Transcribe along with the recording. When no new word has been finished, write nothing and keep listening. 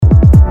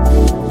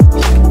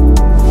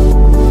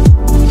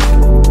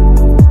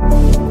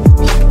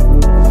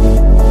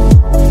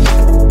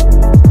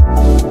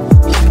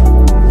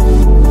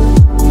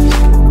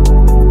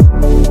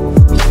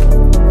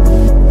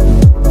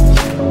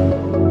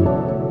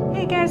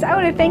guys, I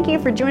want to thank you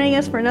for joining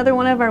us for another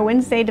one of our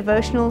Wednesday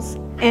devotionals.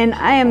 And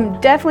I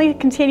am definitely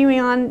continuing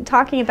on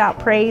talking about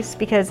praise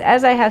because,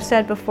 as I have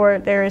said before,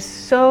 there is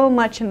so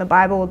much in the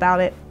Bible about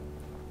it.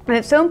 And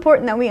it's so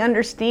important that we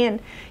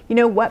understand,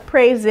 what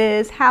praise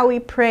is, how we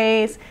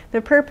praise,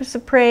 the purpose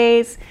of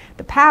praise,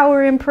 the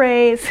power in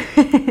praise,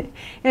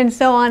 and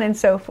so on and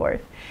so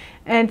forth.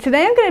 And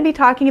today I'm going to be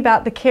talking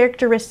about the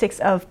characteristics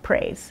of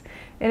praise.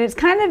 And it's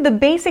kind of the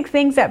basic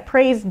things that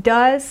praise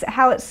does,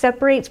 how it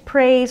separates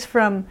praise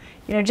from,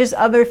 just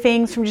other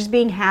things, from just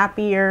being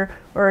happy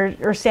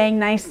or saying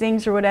nice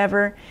things or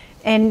whatever.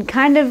 And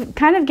kind of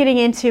getting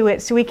into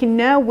it so we can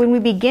know when we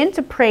begin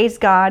to praise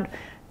God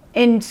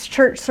in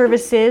church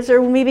services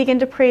or when we begin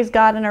to praise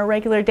God in our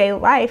regular daily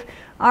life,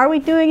 are we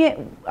doing it?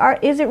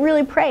 Is it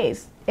really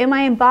praise? Am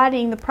I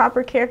embodying the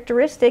proper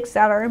characteristics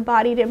that are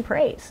embodied in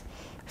praise?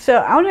 So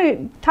I want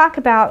to talk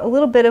about a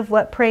little bit of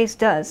what praise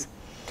does.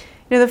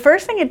 The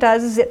first thing it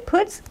does is it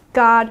puts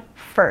God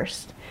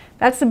first.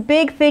 That's the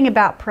big thing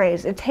about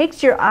praise. It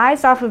takes your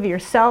eyes off of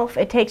yourself.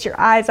 It takes your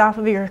eyes off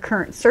of your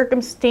current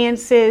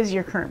circumstances,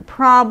 your current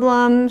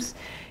problems,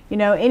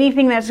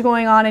 anything that's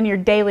going on in your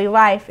daily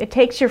life. It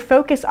takes your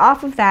focus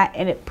off of that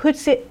and it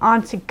puts it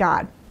onto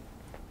God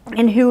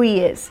and who He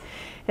is.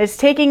 It's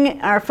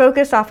taking our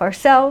focus off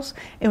ourselves,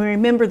 and we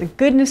remember the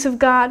goodness of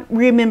God.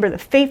 We remember the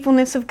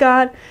faithfulness of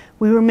God.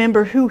 We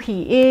remember who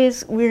He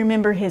is. We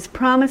remember His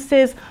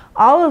promises.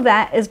 All of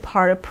that is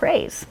part of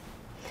praise.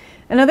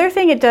 Another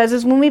thing it does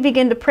is when we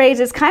begin to praise,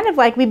 it's kind of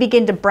like we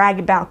begin to brag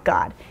about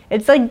God.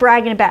 It's like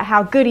bragging about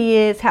how good He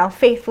is, how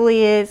faithful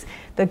He is,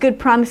 the good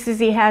promises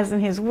He has in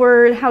His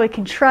Word, how we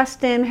can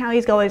trust Him, how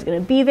He's always going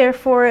to be there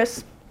for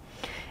us,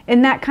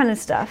 and that kind of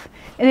stuff.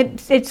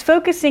 And it's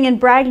focusing and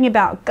bragging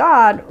about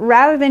God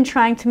rather than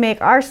trying to make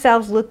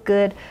ourselves look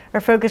good or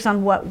focus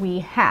on what we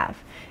have.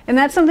 And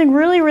that's something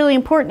really, really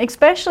important,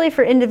 especially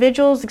for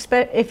individuals.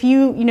 If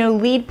you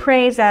lead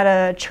praise at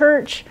a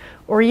church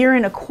or you're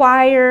in a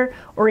choir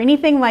or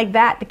anything like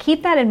that, to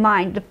keep that in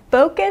mind. The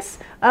focus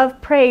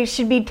of praise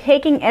should be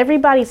taking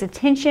everybody's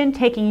attention,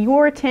 taking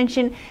your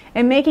attention,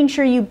 and making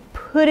sure you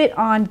put it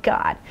on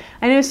God.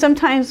 I know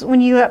sometimes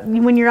when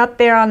you're up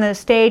there on the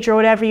stage or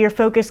whatever, your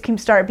focus can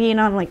start being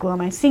on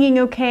am I singing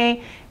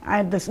okay? I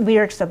have the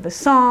lyrics of the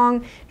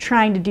song,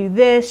 trying to do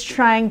this,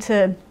 trying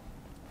to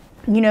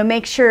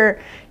make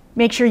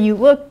sure you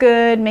look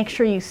good, make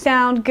sure you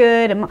sound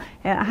good. And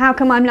how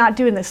come I'm not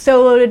doing the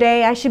solo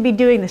today? I should be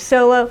doing the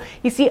solo.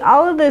 You see,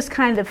 all of those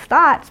kind of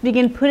thoughts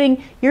begin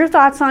putting your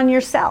thoughts on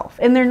yourself,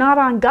 and they're not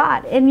on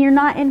God, and you're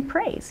not in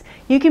praise.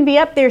 You can be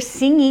up there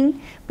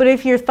singing, but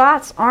if your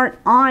thoughts aren't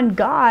on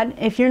God,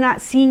 if you're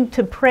not seeking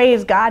to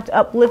praise God, to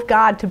uplift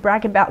God, to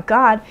brag about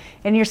God,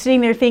 and you're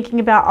sitting there thinking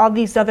about all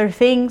these other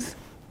things,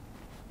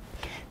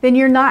 then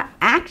you're not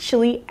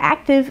actually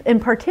active and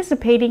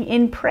participating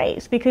in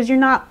praise because you're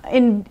not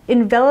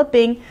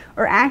enveloping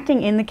or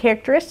acting in the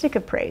characteristic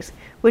of praise,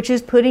 which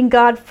is putting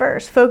God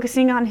first,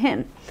 focusing on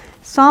Him.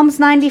 Psalms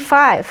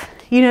 95,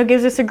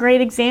 gives us a great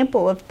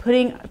example of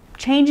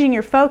changing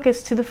your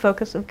focus to the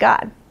focus of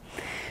God,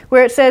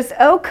 where it says,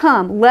 "Oh,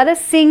 come, let us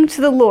sing to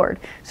the Lord."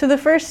 So the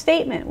first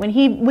statement, when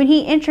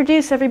he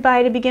introduced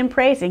everybody to begin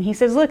praising, he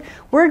says, look,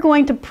 we're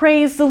going to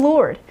praise the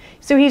Lord.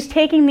 So He's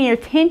taking the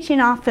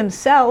attention off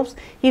themselves.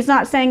 He's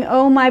not saying,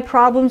 oh, my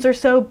problems are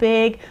so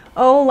big.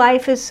 Oh,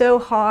 life is so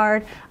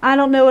hard. I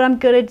don't know what I'm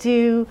going to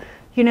do.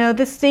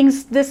 This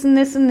thing's this and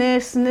this and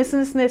this and this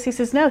and this and this. He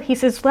says, no. He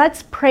says,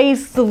 let's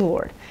praise the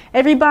Lord.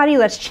 Everybody,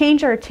 let's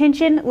change our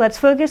attention. Let's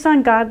focus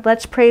on God.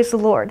 Let's praise the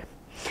Lord.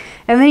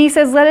 And then he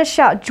says, let us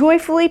shout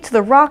joyfully to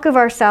the rock of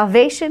our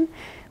salvation.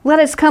 Let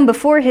us come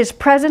before His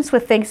presence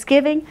with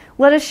thanksgiving.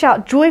 Let us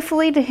shout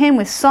joyfully to Him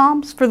with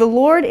psalms. For the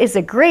Lord is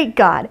a great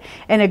God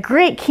and a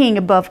great King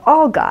above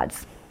all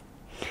gods.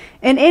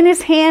 And in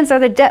His hands are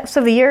the depths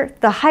of the earth.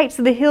 The heights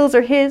of the hills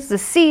are His. The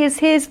sea is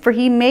His, for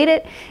He made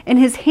it. And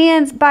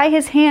by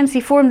His hands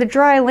He formed the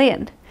dry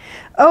land.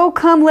 Oh,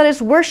 come, let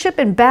us worship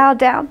and bow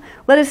down.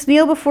 Let us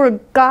kneel before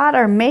God,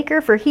 our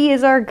Maker, for He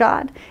is our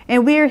God,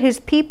 and we are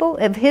His people,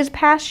 of His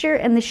pasture,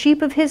 and the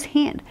sheep of His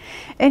hand.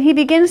 And he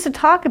begins to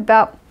talk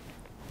about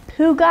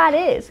who God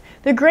is,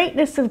 the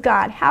greatness of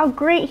God, how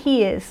great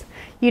He is,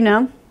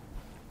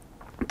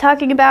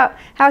 talking about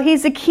how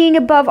He's the King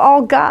above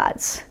all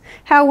gods,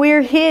 how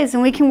we're His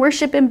and we can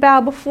worship and bow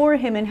before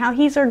Him, and how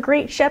He's our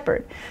great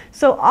shepherd.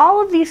 So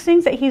all of these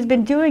things that He's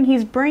been doing,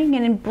 He's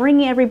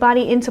bringing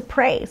everybody into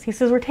praise. He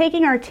says we're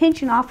taking our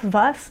attention off of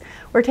us,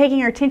 we're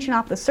taking our attention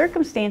off the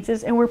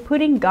circumstances, and we're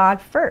putting God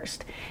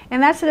first.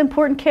 And that's an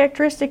important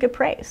characteristic of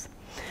praise.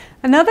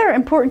 Another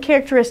important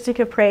characteristic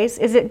of praise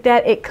is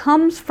that it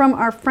comes from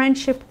our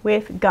friendship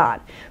with God.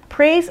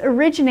 Praise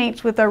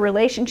originates with our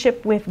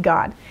relationship with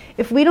God.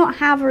 If we don't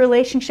have a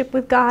relationship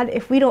with God,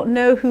 if we don't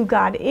know who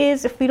God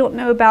is, if we don't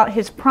know about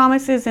His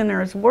promises and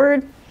His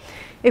Word,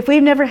 if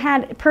we've never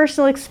had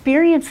personal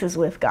experiences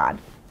with God,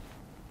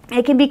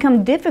 it can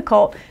become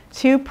difficult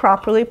to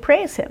properly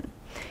praise Him.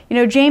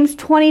 James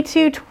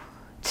 22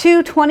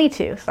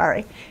 2:22,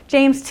 sorry.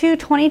 James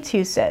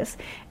 2:22 says,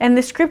 and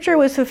the scripture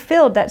was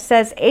fulfilled that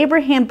says,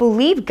 Abraham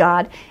believed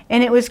God,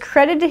 and it was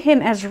credited to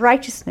him as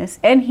righteousness,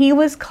 and he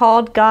was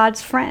called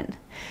God's friend.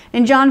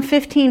 In John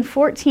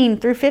 15:14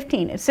 through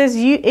 15, it says,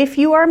 if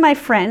you are my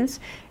friends,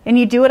 and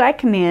you do what I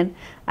command,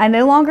 I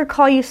no longer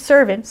call you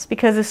servants,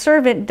 because a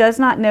servant does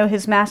not know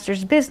his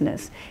master's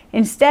business.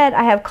 Instead,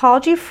 I have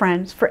called you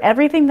friends, for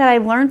everything that I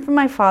learned from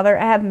my Father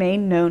I have made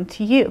known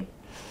to you.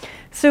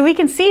 So we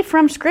can see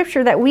from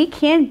Scripture that we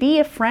can be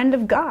a friend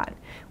of God.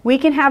 We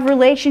can have a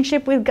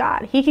relationship with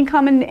God. He can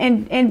come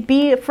and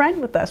be a friend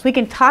with us. We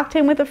can talk to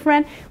him with a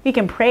friend. We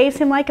can praise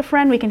him like a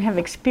friend. We can have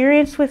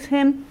experience with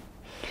him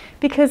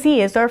because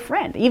he is our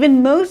friend.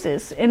 Even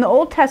Moses, in the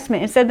Old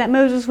Testament, it said that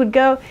Moses would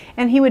go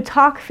and he would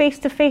talk face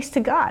to face to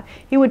God.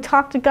 He would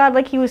talk to God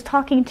like he was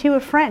talking to a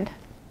friend.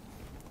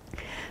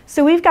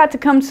 So we've got to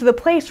come to the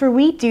place where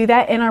we do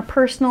that in our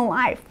personal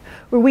life,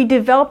 where we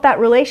develop that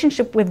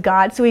relationship with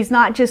God, so he's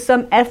not just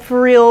some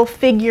ethereal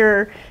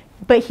figure,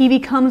 but he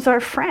becomes our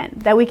friend,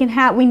 that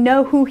we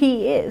know who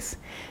he is.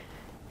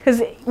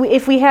 Because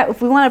if we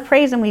want to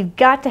praise him, we've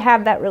got to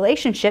have that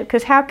relationship,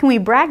 because how can we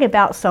brag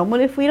about someone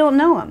if we don't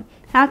know him?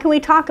 How can we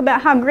talk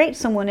about how great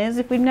someone is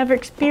if we've never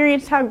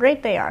experienced how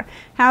great they are?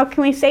 How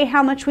can we say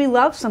how much we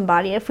love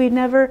somebody if we've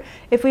never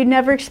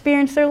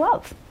experienced their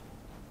love?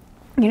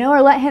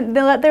 Or let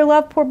their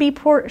love be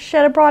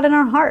shed abroad in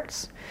our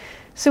hearts.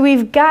 So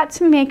we've got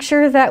to make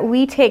sure that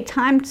we take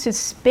time to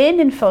spend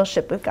in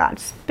fellowship with God,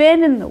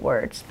 spend in the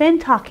Word,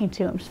 spend talking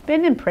to him,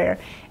 spend in prayer,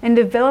 and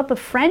develop a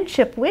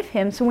friendship with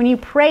him. So when you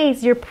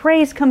praise, your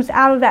praise comes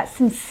out of that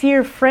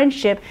sincere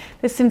friendship,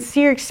 the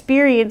sincere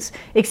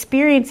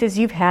experiences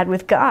you've had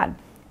with God.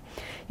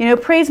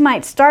 Praise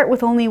might start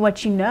with only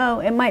what you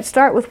know. It might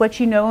start with what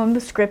you know in the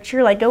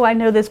scripture, like, I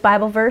know this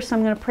Bible verse,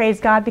 I'm going to praise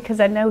God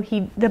because I know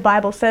the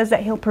Bible says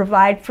that he'll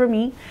provide for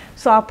me,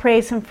 so I'll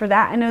praise him for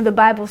that. I know the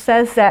Bible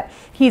says that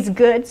he's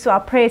good, so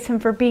I'll praise him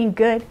for being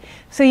good.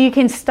 So you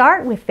can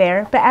start with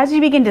there, but as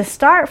you begin to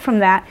start from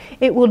that,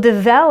 it will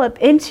develop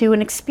into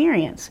an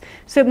experience.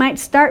 So it might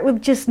start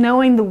with just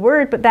knowing the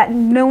word, but that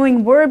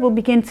knowing word will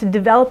begin to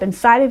develop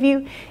inside of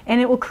you, and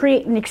it will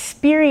create an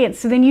experience.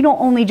 So then you don't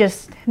only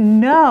just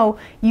know,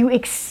 you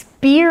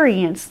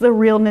experience the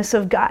realness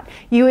of God.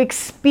 You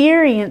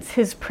experience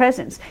his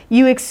presence.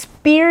 You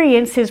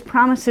experience his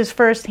promises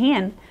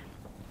firsthand.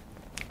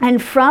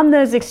 And from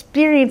those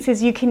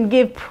experiences, you can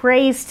give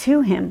praise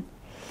to him.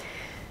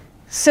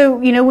 So,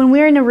 when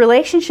we're in a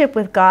relationship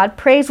with God,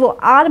 praise will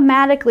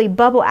automatically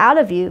bubble out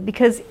of you,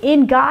 because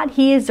in God,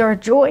 he is our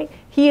joy.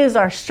 He is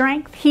our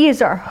strength. He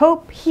is our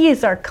hope. He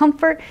is our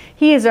comfort.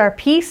 He is our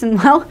peace, and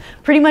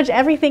pretty much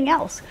everything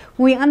else.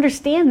 When we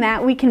understand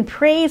that, we can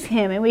praise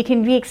him and we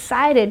can be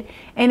excited,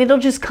 and it'll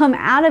just come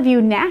out of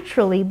you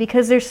naturally,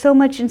 because there's so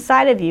much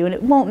inside of you, and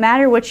it won't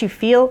matter what you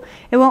feel.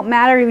 It won't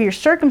matter your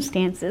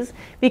circumstances,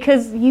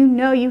 because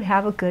you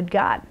have a good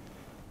God.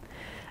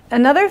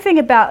 Another thing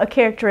about a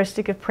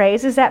characteristic of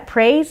praise is that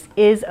praise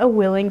is a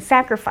willing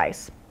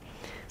sacrifice.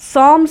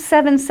 Psalm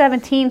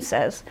 7:17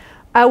 says,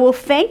 I will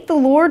thank the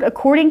Lord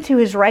according to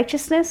his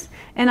righteousness,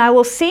 and I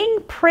will sing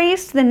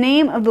praise to the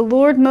name of the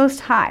Lord Most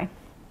High.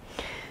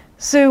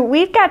 So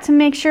we've got to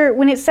make sure,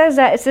 when it says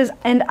that, it says,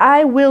 and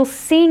I will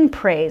sing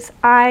praise.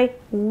 I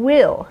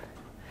will.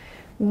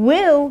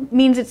 Will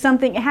means it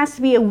has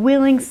to be a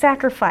willing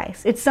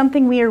sacrifice. It's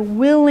something we are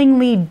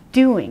willingly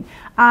doing.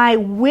 I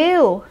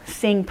will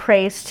sing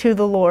praise to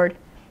the Lord,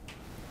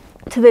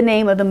 to the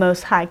name of the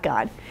Most High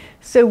God.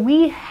 So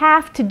we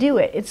have to do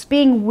it. It's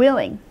being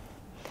willing.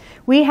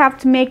 We have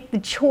to make the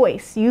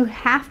choice. You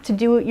have to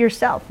do it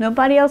yourself.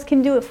 Nobody else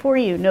can do it for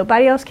you.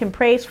 Nobody else can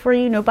praise for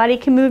you. Nobody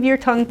can move your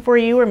tongue for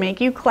you or make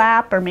you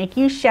clap or make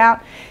you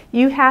shout.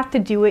 You have to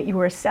do it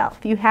yourself.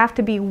 You have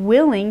to be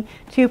willing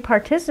to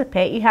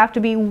participate. You have to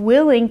be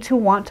willing to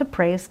want to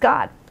praise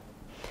God.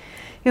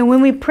 And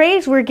when we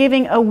praise, we're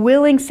giving a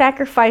willing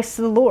sacrifice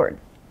to the Lord.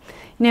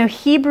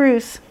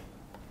 Hebrews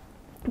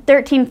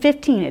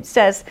 13:15, it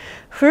says,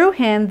 through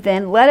him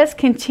then let us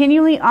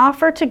continually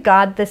offer to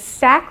God the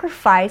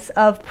sacrifice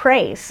of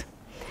praise,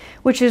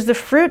 which is the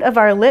fruit of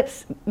our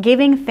lips,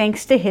 giving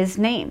thanks to his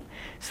name.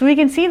 So we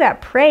can see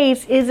that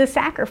praise is a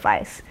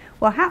sacrifice.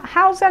 Well,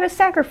 how's that a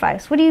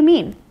sacrifice? What do you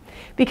mean?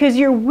 Because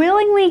you're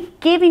willingly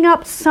giving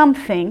up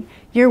something.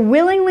 You're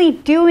willingly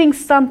doing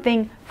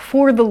something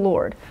for the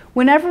Lord.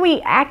 Whenever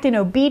we act in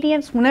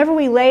obedience, whenever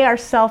we lay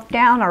ourselves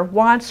down, our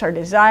wants, our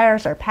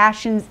desires, our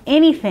passions,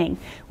 anything,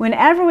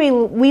 whenever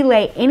we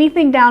lay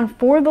anything down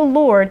for the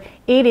Lord,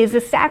 it is a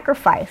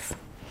sacrifice.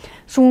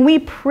 So when we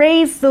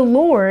praise the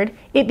Lord,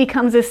 it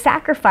becomes a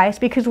sacrifice,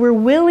 because we're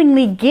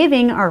willingly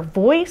giving our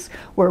voice,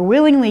 we're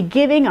willingly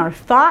giving our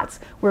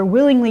thoughts, we're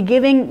willingly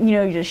giving,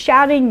 you're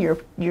shouting,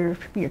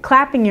 you're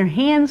clapping your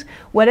hands,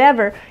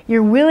 whatever.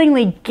 You're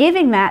willingly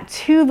giving that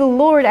to the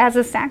Lord as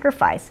a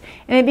sacrifice.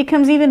 And it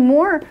becomes even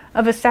more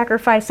of a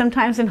sacrifice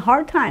sometimes in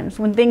hard times,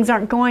 when things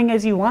aren't going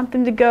as you want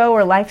them to go,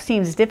 or life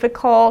seems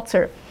difficult,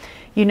 or,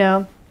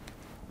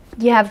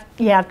 you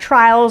have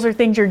trials or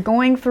things you're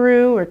going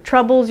through or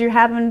troubles you're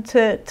having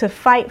to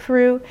fight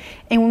through.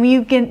 And when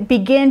you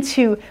begin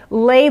to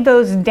lay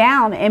those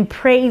down and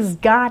praise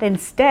God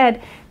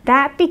instead,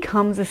 that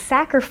becomes a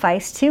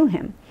sacrifice to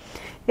Him.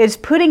 It's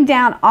putting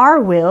down our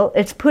will,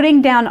 it's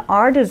putting down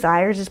our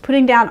desires, it's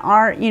putting down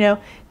our,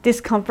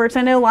 discomforts.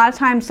 I know a lot of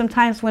times,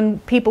 sometimes when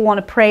people want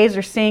to praise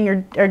or sing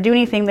or do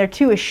anything, they're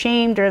too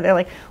ashamed, or they're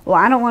like, well,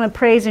 I don't want to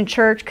praise in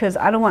church because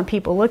I don't want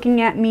people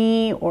looking at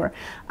me, or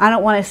I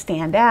don't want to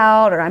stand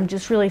out, or I'm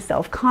just really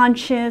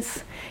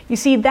self-conscious. You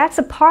see, that's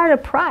a part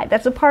of pride.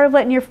 That's a part of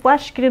letting your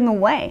flesh get in the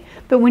way.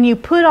 But when you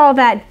put all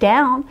that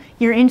down,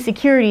 your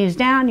insecurities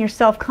down, your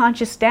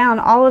self-conscious down,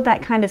 all of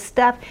that kind of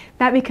stuff,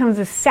 that becomes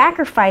a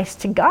sacrifice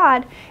to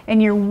God,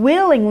 and you're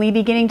willingly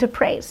beginning to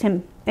praise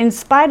Him in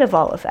spite of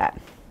all of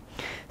that.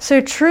 So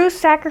true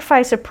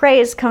sacrifice of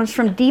praise comes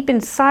from deep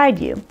inside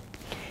you.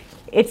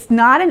 It's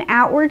not an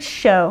outward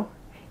show,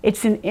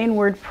 it's an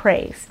inward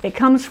praise. It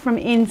comes from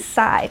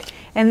inside,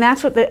 and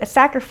that's what the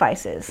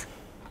sacrifice is.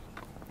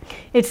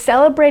 It's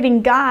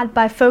celebrating God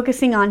by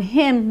focusing on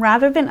Him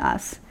rather than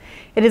us.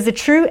 It is the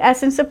true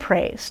essence of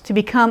praise, to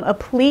become a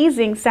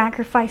pleasing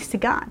sacrifice to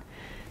God.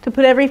 To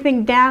put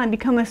everything down and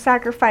become a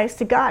sacrifice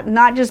to God.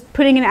 Not just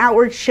putting an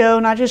outward show,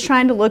 not just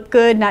trying to look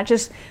good, not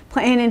just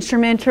playing an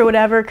instrument or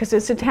whatever because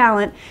it's a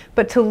talent,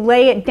 but to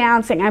lay it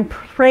down saying, I'm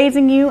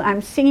praising you,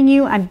 I'm singing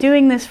you, I'm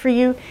doing this for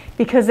you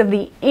because of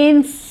the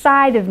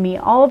inside of me.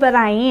 All that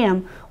I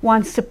am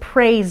wants to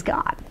praise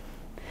God.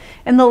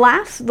 And the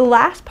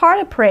last part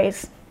of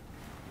praise,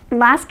 the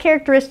last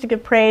characteristic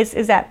of praise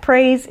is that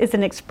praise is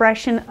an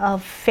expression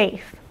of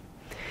faith.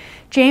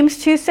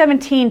 James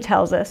 2:17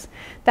 tells us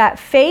that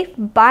faith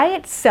by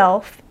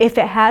itself, if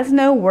it has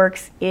no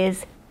works,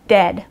 is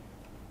dead.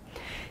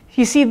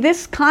 You see,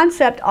 this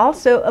concept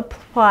also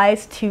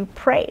applies to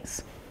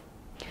praise.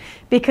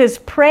 Because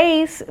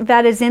praise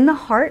that is in the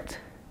heart,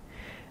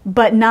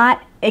 but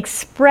not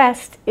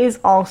expressed, is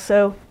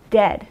also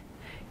dead.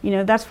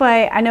 That's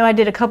why I know I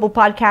did a couple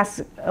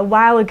podcasts a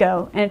while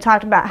ago, and it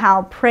talked about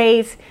how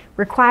praise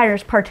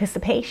requires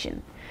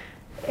participation.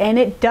 And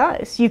it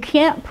does. You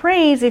can't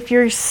praise if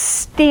you're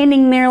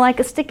standing there like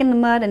a stick in the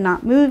mud and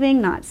not moving,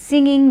 not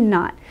singing,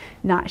 not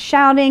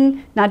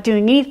shouting, not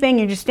doing anything.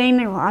 You're just standing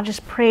there, well, I'll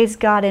just praise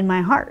God in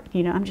my heart.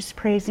 I'm just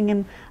praising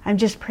Him. I'm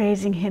just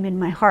praising Him in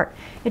my heart.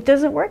 It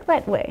doesn't work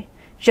that way.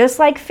 Just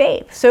like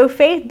faith. So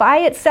faith by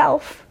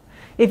itself,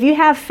 if you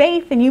have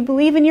faith and you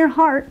believe in your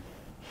heart,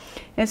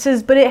 it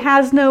says, but it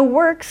has no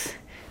works,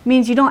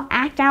 means you don't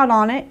act out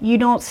on it, you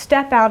don't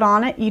step out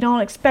on it, you don't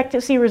expect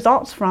to see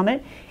results from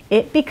it,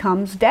 it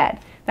becomes dead.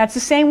 That's the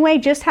same way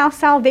just how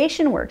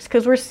salvation works,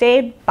 because we're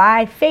saved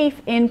by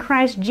faith in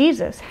Christ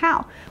Jesus.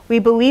 How? We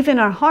believe in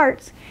our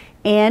hearts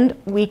and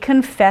we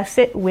confess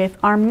it with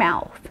our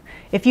mouth.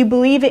 If you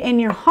believe it in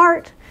your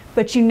heart,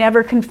 but you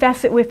never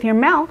confess it with your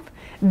mouth,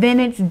 then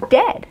it's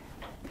dead.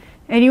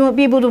 And you won't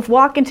be able to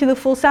walk into the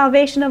full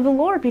salvation of the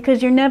Lord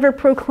because you're never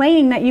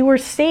proclaiming that you were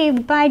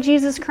saved by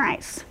Jesus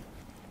Christ.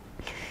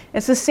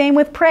 It's the same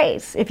with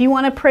praise. If you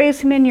want to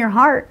praise Him in your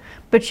heart,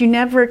 but you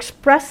never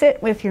express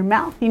it with your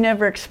mouth, you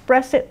never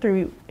express it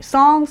through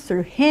songs,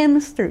 through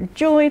hymns, through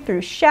joy,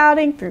 through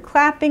shouting, through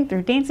clapping,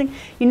 through dancing,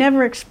 you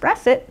never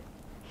express it,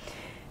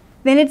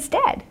 then it's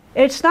dead.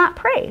 It's not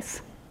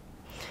praise.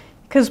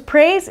 Because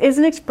praise is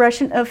an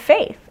expression of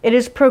faith. It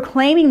is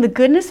proclaiming the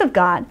goodness of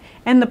God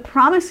and the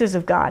promises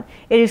of God.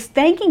 It is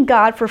thanking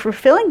God for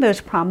fulfilling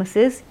those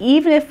promises,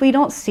 even if we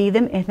don't see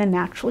them in the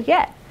natural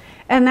yet.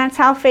 And that's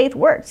how faith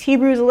works.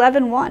 Hebrews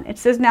 11:1. It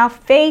says, now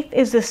faith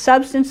is the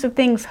substance of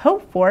things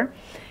hoped for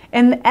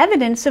and the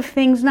evidence of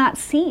things not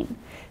seen.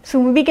 So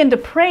when we begin to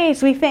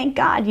praise, we thank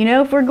God.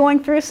 If we're going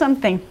through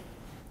something,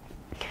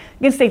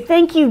 you can say,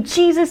 thank you,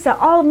 Jesus, that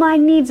all of my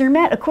needs are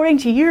met according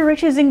to your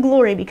riches and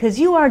glory, because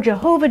you are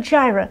Jehovah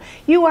Jireh.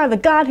 You are the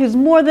God who's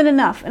more than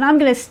enough. And I'm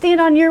going to stand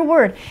on your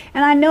word.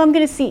 And I know I'm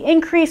going to see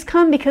increase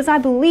come because I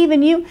believe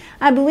in you.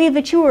 I believe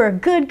that you are a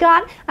good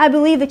God. I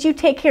believe that you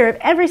take care of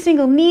every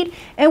single need.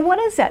 And what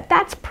is that?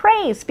 That's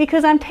praise,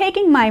 because I'm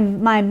taking my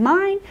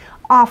mind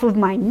off of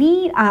my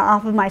need,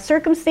 off of my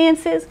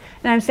circumstances.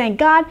 And I'm saying,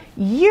 God,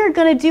 you're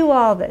going to do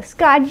all this.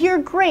 God, you're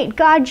great.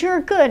 God,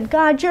 you're good.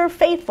 God, you're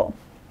faithful.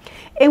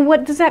 And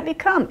what does that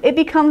become? It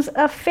becomes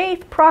a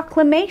faith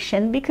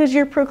proclamation, because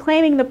you're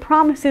proclaiming the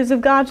promises of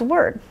God's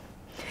word.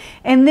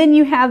 And then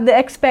you have the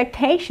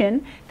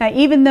expectation that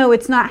even though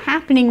it's not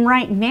happening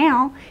right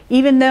now,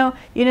 even though,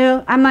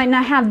 I might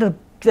not have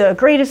the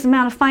greatest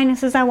amount of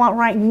finances I want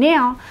right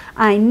now,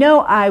 I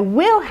know I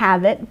will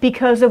have it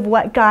because of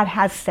what God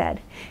has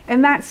said.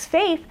 And that's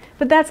faith,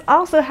 but that's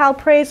also how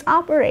praise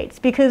operates,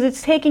 because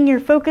it's taking your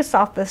focus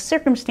off the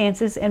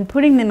circumstances and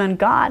putting them on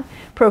God,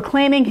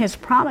 proclaiming His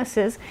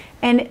promises,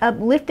 and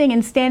uplifting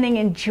and standing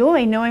in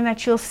joy, knowing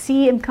that you'll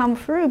see Him come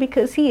through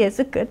because He is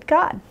a good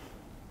God.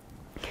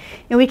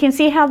 And we can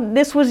see how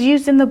this was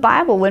used in the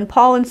Bible when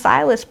Paul and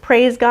Silas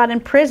praised God in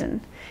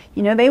prison.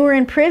 You know, they were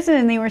in prison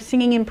and they were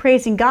singing and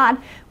praising God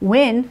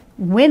when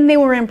they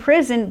were in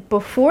prison,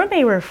 before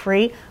they were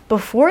free,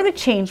 before the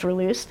chains were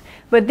loosed.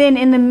 But then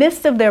in the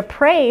midst of their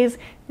praise,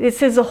 it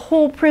says the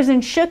whole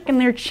prison shook and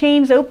their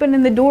chains opened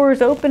and the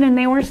doors opened and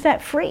they were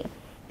set free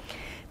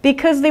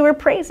because they were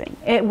praising.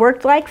 It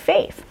worked like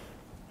faith.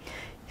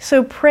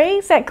 So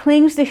praise that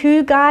clings to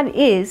who God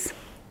is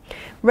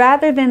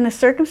rather than the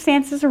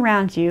circumstances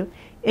around you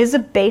is a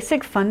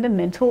basic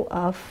fundamental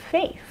of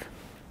faith.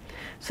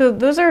 So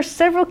those are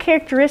several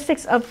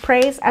characteristics of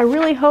praise. I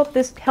really hope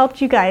this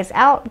helped you guys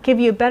out, give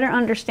you a better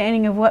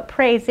understanding of what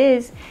praise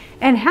is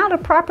and how to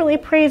properly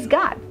praise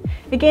God.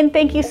 Again,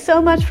 thank you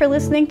so much for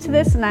listening to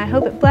this, and I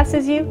hope it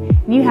blesses you,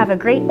 and you have a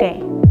great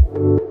day.